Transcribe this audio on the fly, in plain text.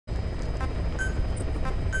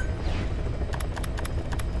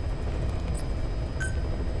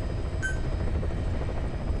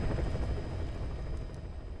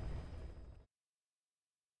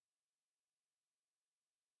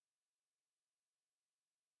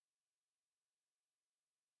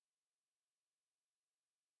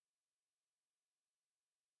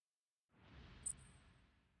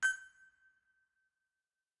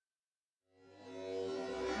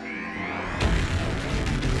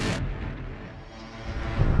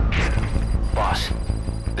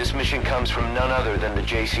information comes from none other than the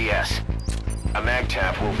JCS. A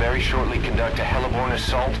MAGTF will very shortly conduct a heliborne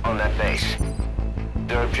assault on that base.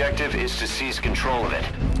 Their objective is to seize control of it,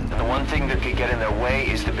 and the one thing that could get in their way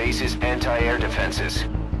is the base's anti-air defenses.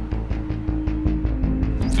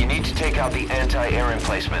 You need to take out the anti-air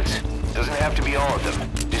emplacements. Doesn't have to be all of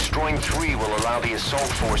them. Destroying 3 will allow the assault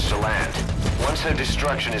force to land. Once their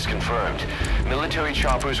destruction is confirmed, military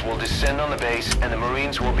choppers will descend on the base and the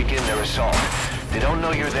Marines will begin their assault. They don't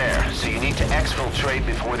know you're there, so you need to exfiltrate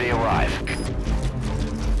before they arrive.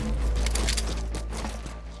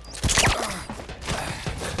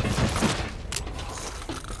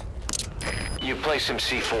 You place some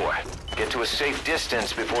C4. Get to a safe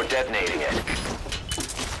distance before detonating it.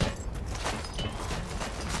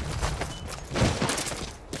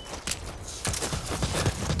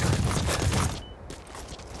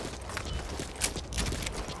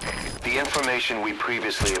 The information we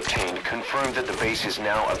previously obtained confirmed that the base is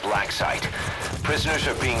now a black site. Prisoners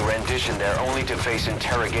are being renditioned there only to face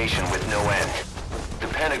interrogation with no end. The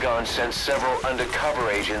Pentagon sent several undercover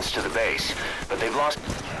agents to the base, but they've lost...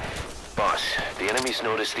 Boss, the enemy's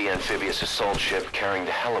noticed the amphibious assault ship carrying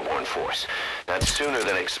the heliborne force. That's sooner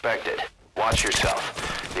than expected. Watch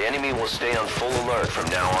yourself. The enemy will stay on full alert from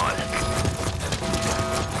now on.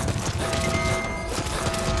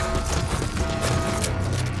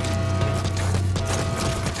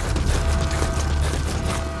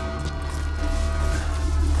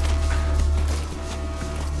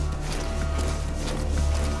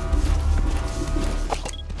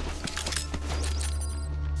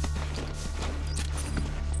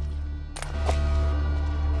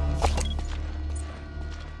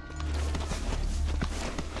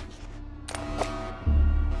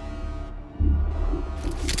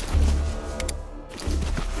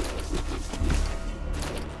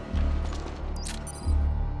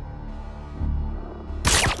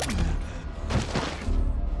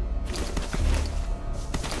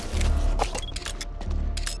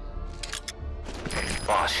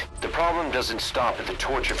 Boss, the problem doesn't stop at the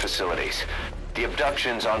torture facilities. The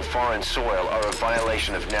abductions on foreign soil are a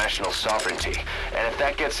violation of national sovereignty, and if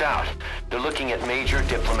that gets out, they're looking at major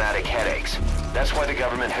diplomatic headaches. That's why the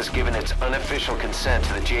government has given its unofficial consent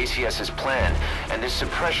to the JCS's plan, and this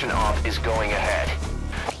suppression op is going ahead.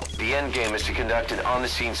 The endgame is to conduct an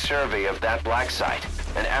on-the-scene survey of that black site,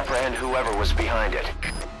 and apprehend whoever was behind it.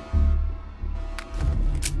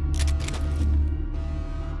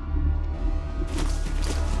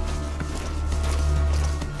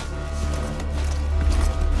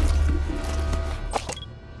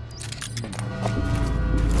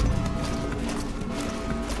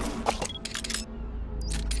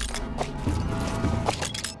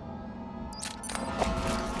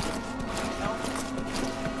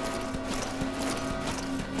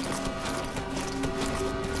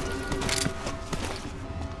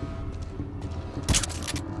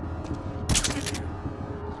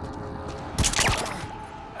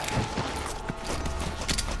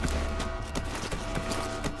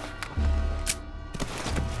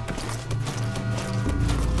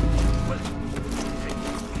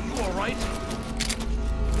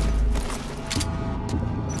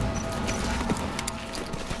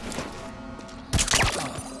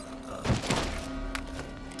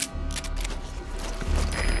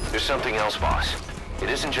 There's something else, boss. It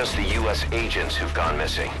isn't just the U.S. agents who've gone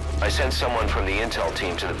missing. I sent someone from the intel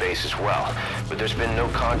team to the base as well, but there's been no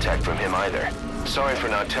contact from him either. Sorry for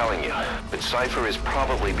not telling you, but Cypher is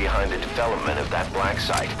probably behind the development of that black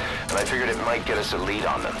site, and I figured it might get us a lead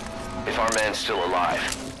on them. If our man's still alive,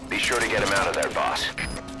 be sure to get him out of there, boss.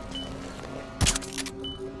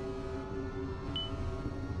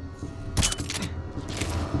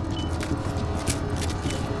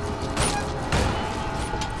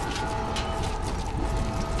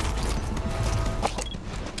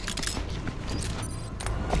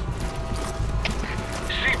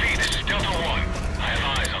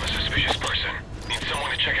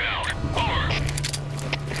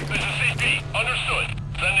 Understood.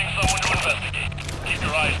 Sending someone to investigate. Keep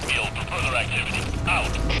your eyes peeled for further activity. Out.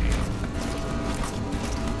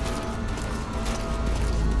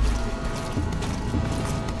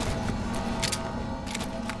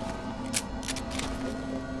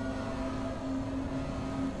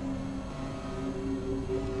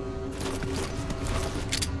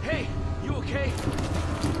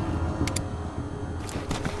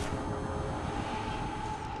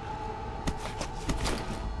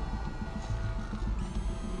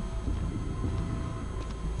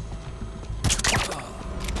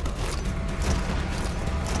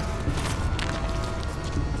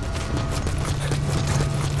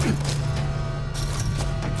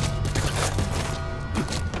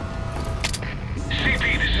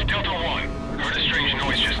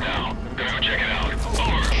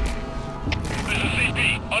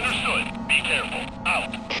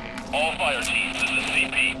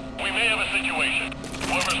 may have a situation.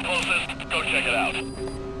 Whoever's closest, go check it out.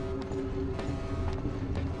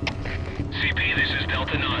 CP, this is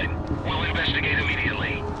Delta 9. We'll investigate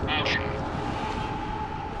immediately. Out.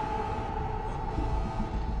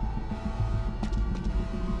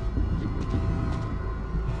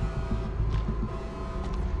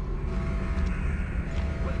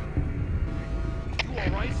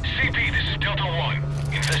 CP, this is Delta 1.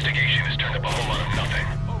 Investigation has turned up a whole lot of nothing.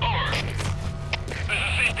 Over. This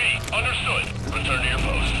is CP. Understood. Return to your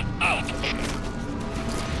post. Out.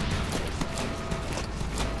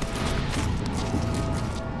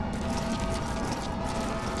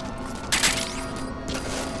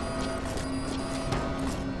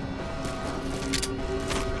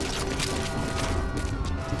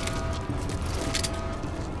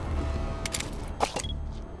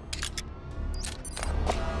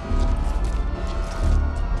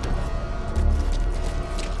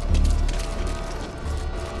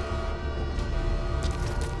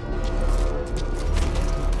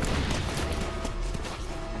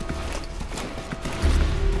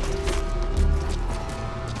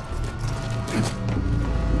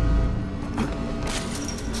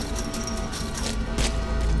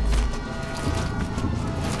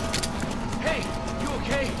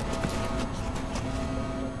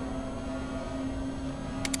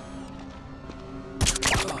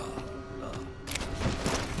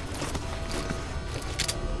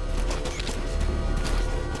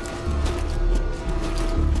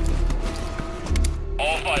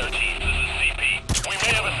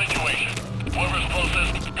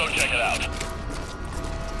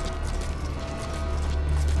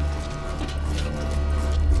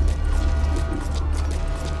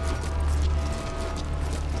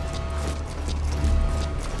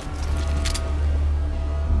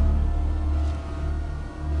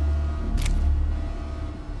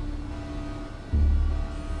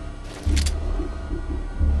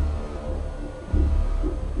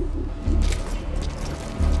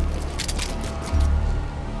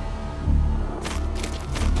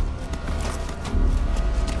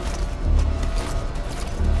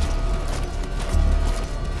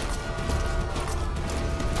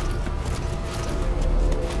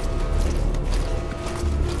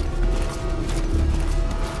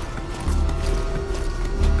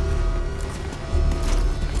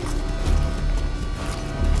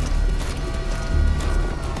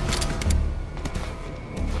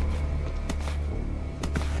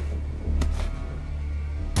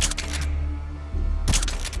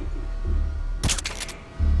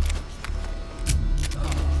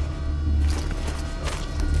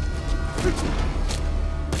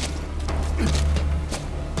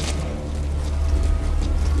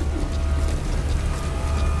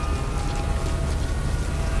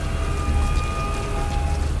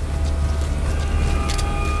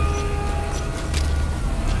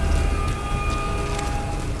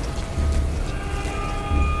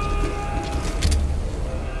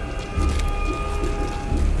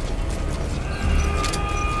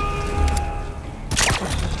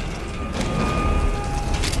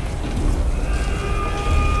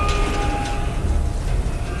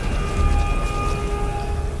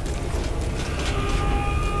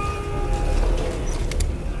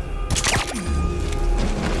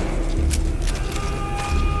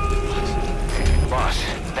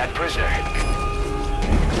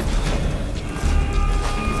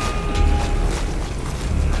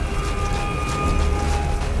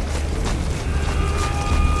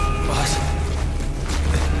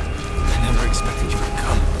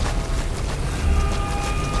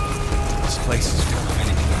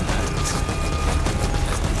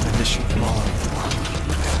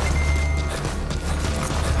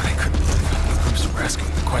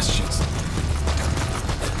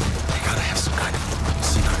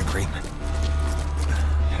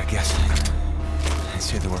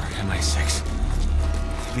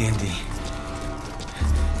 VND.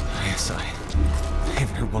 ISI.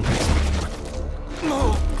 Everyone is speaking with...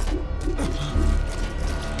 No!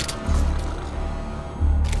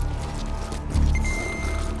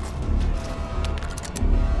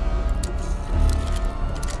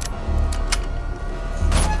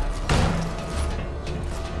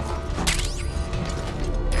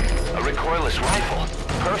 A recoilless rifle.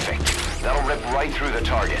 Perfect. That'll rip right through the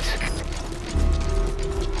target.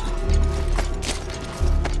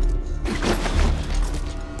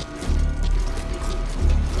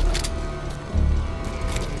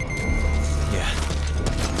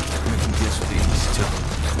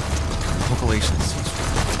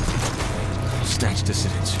 Snatch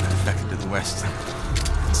dissidents who defected to the west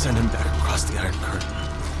and send them back across the Iron Curtain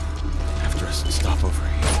after a stopover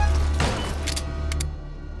here.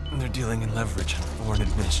 They're dealing in leverage on foreign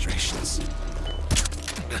administrations.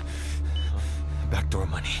 Backdoor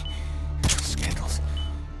money, scandals,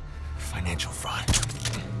 financial fraud.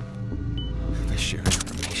 They share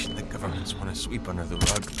information that governments want to sweep under the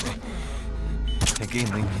rug. They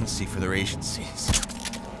gain leniency for their agencies.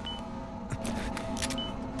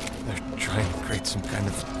 They're trying to create some kind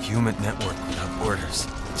of human network without borders.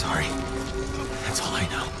 Sorry. That's all I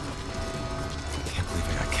know. Can't believe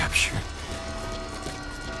I got captured.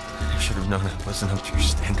 I should have known it wasn't up to your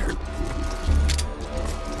standard.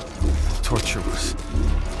 The torture was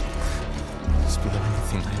beyond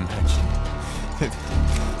anything I imagined.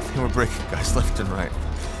 They were breaking guys left and right.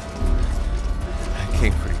 I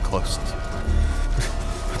came pretty close.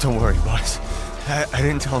 But don't worry, boss. I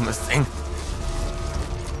didn't tell him a thing.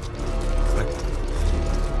 But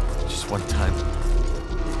just one time,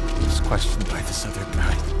 I was questioned by this other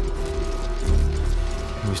guy.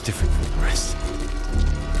 He was different from the rest.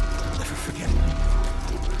 I'll never forget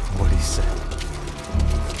what he said.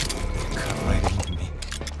 It cut right into me.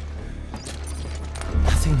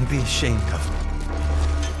 Nothing to be ashamed of.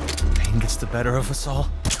 Pain gets the better of us all.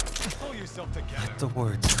 Let the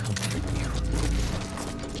words comfort you.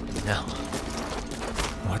 Now,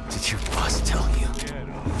 what did your boss tell you?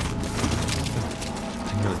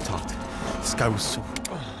 I nearly talked. This guy was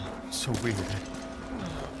so weird.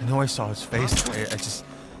 I know I saw his face. I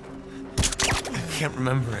can't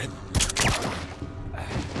remember it.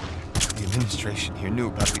 The administration here knew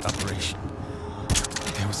about the operation.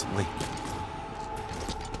 It was late.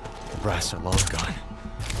 The brass are long gone.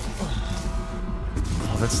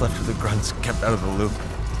 All that's left of the grunts kept out of the loop.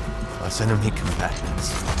 Plus enemy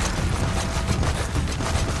combatants.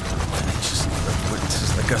 Just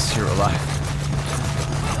witnesses like us here alive.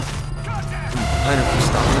 I never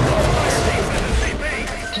stopped.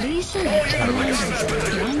 Please select landing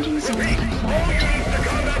zone confirmed.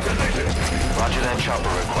 Roger that chopper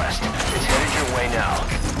request. It's headed your way now.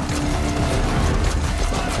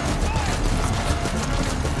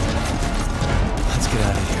 Let's get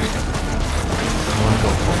out of here. I want to go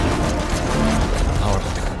home.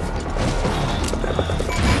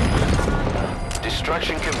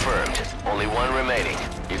 Destruction confirmed. Only one remaining.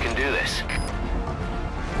 You can do this.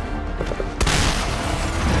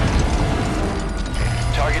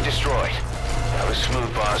 Target destroyed. That was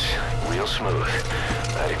smooth, boss. Real smooth.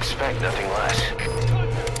 I'd expect nothing less.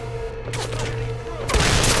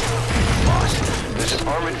 Boss, there's an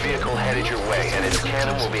armored vehicle headed your way, and its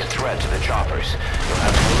cannon will be a threat to the choppers. You'll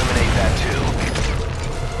have to eliminate that too.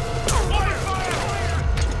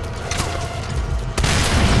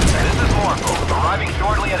 This is Morpho, arriving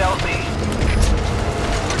shortly at LZ.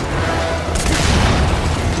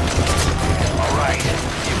 All right,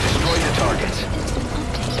 you've destroyed the targets.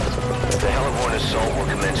 The heliborne assault will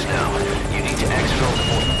commence now. You need to exfil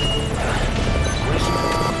for...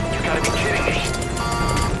 You gotta be kidding me.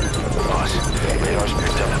 Boss, radar's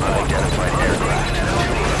picked up an unidentified aircraft.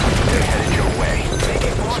 They're headed your way.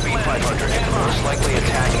 Speed 500. Most likely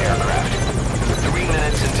attack aircraft. 3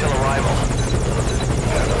 minutes until arrival.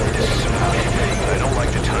 This is about it, but I don't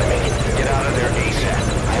like the timing. Get out of there ASAP.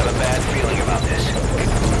 I have a bad feeling about this.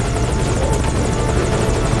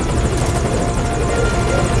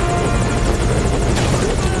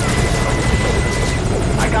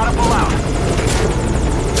 I gotta pull out.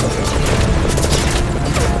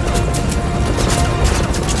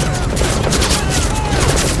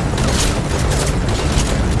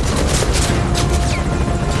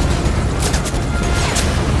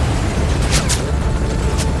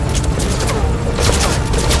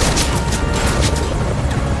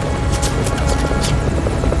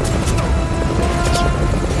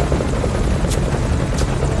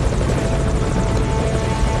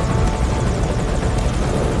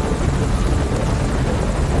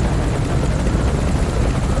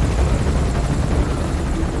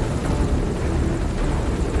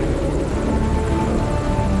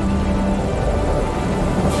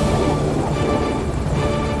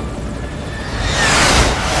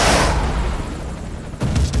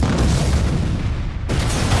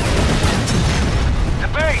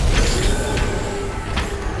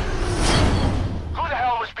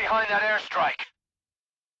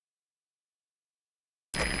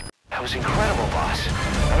 That was incredible, boss.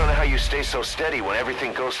 I don't know how you stay so steady when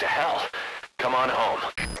everything goes to hell. Come on home.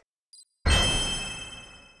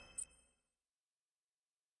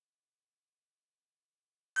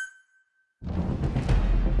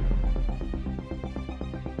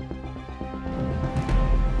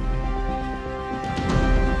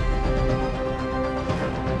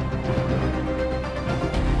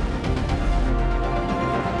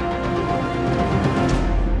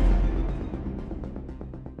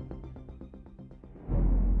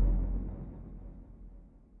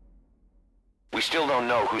 We still don't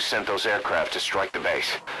know who sent those aircraft to strike the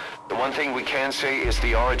base. The one thing we can say is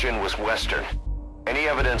the origin was Western. Any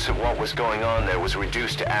evidence of what was going on there was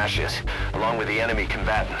reduced to ashes, along with the enemy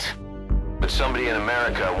combatants. But somebody in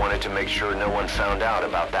America wanted to make sure no one found out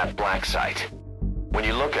about that black site. When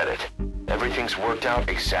you look at it, everything's worked out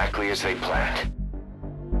exactly as they planned.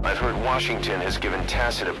 I've heard Washington has given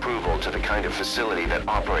tacit approval to the kind of facility that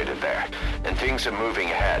operated there, and things are moving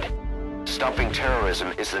ahead. Stopping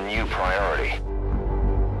terrorism is the new priority.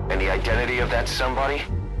 And the identity of that somebody?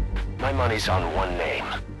 My money's on one name.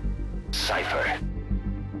 Cypher.